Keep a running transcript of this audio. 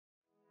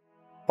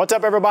What's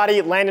up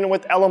everybody, Landon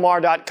with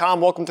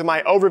LMR.com. Welcome to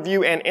my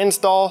overview and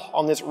install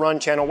on this run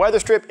channel weather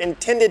strip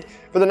intended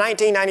for the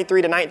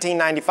 1993 to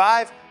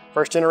 1995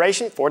 first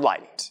generation Ford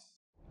Lightnings.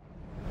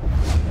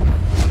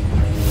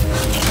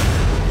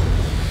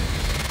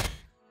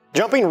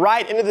 Jumping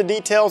right into the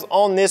details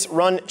on this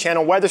run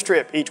channel weather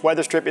strip. Each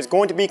weather strip is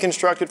going to be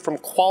constructed from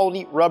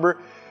quality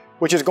rubber,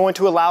 which is going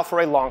to allow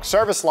for a long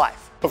service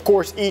life. Of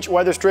course, each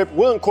weather strip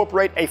will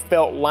incorporate a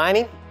felt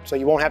lining, so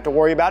you won't have to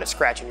worry about it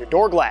scratching your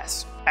door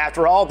glass.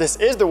 After all, this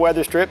is the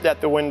weather strip that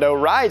the window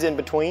rides in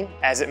between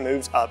as it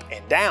moves up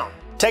and down.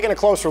 Taking a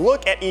closer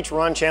look at each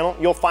run channel,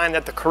 you'll find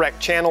that the correct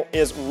channel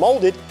is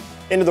molded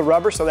into the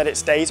rubber so that it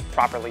stays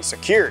properly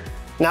secured.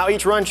 Now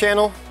each run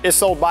channel is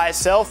sold by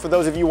itself for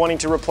those of you wanting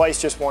to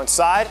replace just one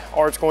side,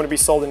 or it's going to be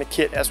sold in a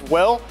kit as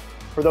well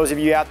for those of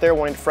you out there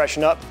wanting to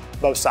freshen up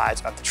both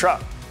sides of the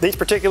truck. These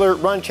particular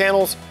run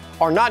channels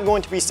are not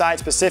going to be side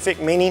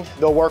specific, meaning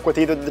they'll work with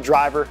either the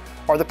driver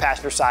or the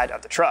passenger side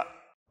of the truck.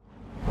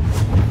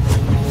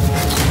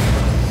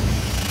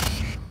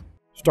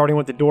 Starting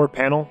with the door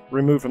panel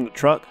removed from the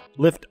truck,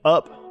 lift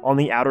up on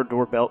the outer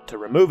door belt to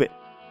remove it.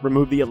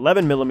 Remove the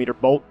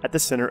 11mm bolt at the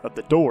center of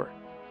the door.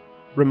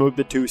 Remove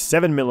the two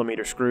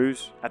 7mm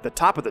screws at the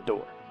top of the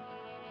door.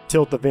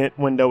 Tilt the vent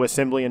window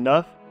assembly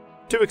enough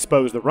to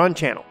expose the run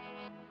channel.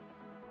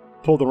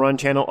 Pull the run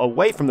channel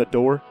away from the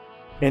door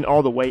and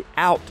all the way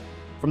out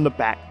from the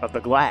back of the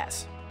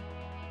glass.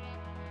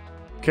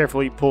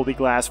 Carefully pull the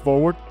glass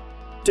forward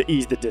to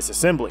ease the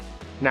disassembly.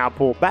 Now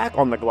pull back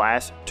on the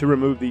glass to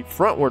remove the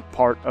frontward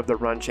part of the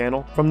run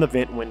channel from the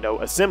vent window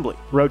assembly.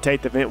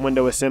 Rotate the vent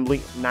window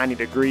assembly 90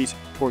 degrees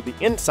toward the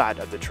inside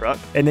of the truck,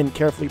 and then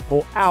carefully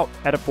pull out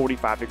at a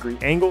 45-degree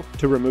angle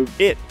to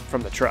remove it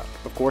from the truck.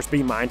 Of course,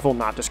 be mindful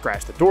not to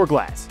scratch the door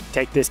glass.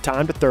 Take this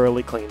time to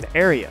thoroughly clean the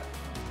area.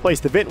 Place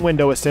the vent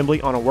window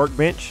assembly on a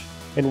workbench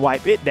and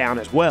wipe it down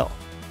as well.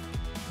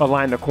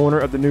 Align the corner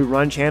of the new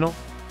run channel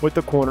with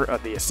the corner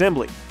of the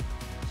assembly.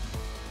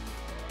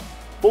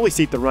 Fully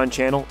seat the run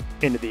channel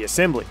into the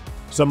assembly.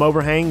 Some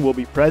overhang will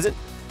be present,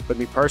 but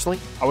me personally,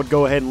 I would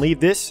go ahead and leave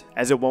this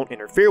as it won't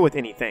interfere with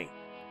anything.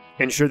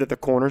 Ensure that the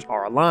corners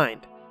are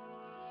aligned.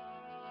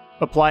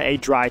 Apply a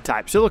dry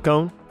type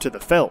silicone to the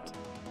felt.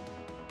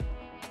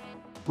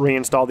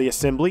 Reinstall the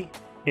assembly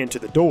into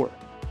the door.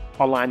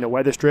 Align the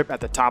weather strip at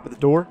the top of the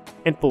door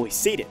and fully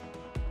seat it.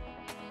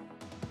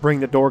 Bring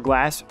the door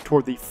glass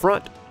toward the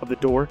front of the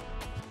door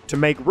to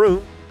make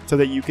room so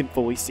that you can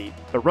fully seat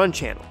the run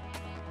channel.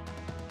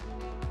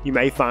 You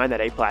may find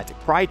that a plastic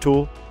pry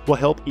tool will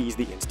help ease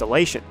the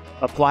installation.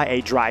 Apply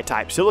a dry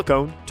type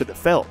silicone to the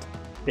felt.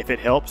 If it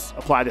helps,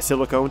 apply the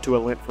silicone to a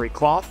lint-free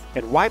cloth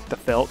and wipe the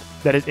felt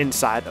that is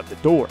inside of the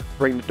door.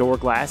 Bring the door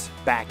glass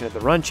back into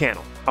the run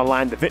channel.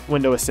 Align the vent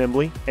window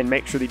assembly and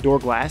make sure the door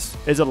glass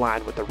is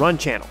aligned with the run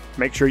channel.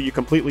 Make sure you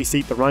completely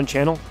seat the run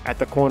channel at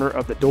the corner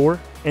of the door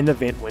and the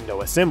vent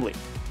window assembly.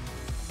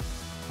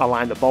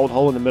 Align the bolt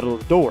hole in the middle of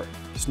the door.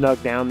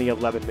 Snug down the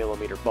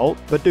 11mm bolt,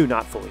 but do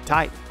not fully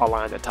tighten.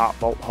 Align the top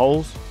bolt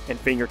holes and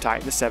finger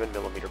tighten the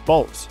 7mm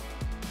bolts.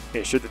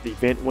 Ensure that the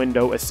vent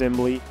window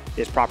assembly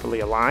is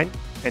properly aligned,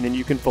 and then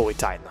you can fully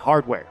tighten the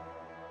hardware.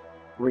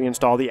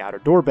 Reinstall the outer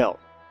door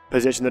belt.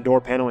 Position the door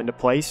panel into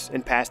place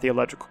and pass the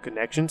electrical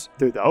connections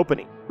through the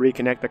opening.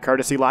 Reconnect the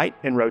courtesy light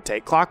and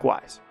rotate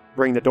clockwise.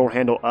 Bring the door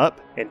handle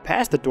up and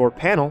pass the door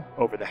panel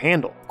over the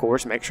handle. Of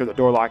course, make sure the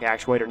door lock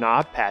actuator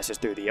knob passes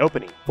through the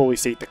opening. Fully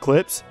seat the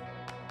clips,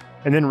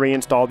 and then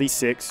reinstall the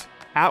 6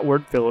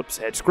 outward Phillips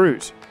head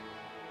screws.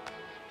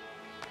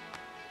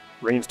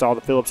 Reinstall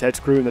the Phillips head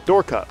screw in the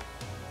door cup.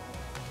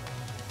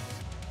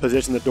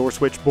 Position the door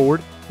switch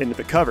board into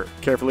the cover.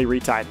 Carefully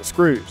retighten the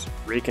screws.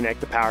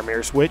 Reconnect the power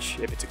mirror switch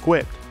if it's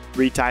equipped.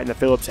 Retighten the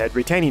Phillips head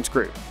retaining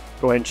screw.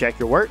 Go ahead and check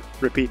your work.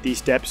 Repeat these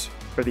steps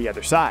for the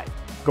other side.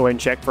 Go ahead and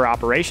check for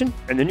operation,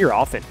 and then you're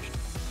all finished.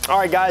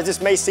 Alright guys,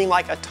 this may seem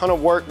like a ton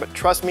of work, but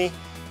trust me,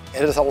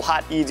 it is a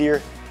lot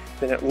easier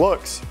than it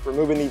looks.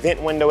 Removing the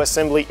vent window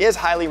assembly is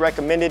highly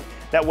recommended.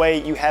 That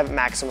way you have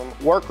maximum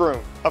work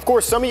room. Of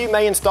course, some of you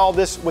may install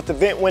this with the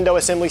vent window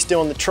assembly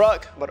still in the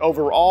truck, but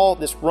overall,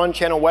 this run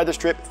channel weather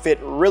strip fit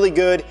really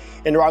good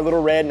into our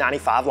little red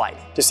 95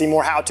 Lightning. To see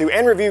more how-to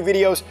and review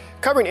videos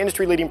covering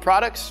industry-leading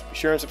products, be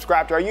sure and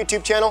subscribe to our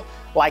YouTube channel,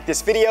 like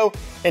this video,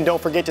 and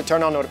don't forget to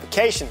turn on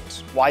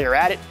notifications. While you're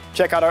at it,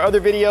 check out our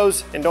other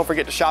videos, and don't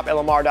forget to shop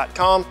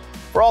LMR.com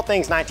for all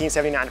things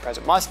 1979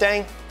 present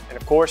Mustang, and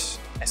of course,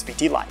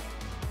 SVT Lightning.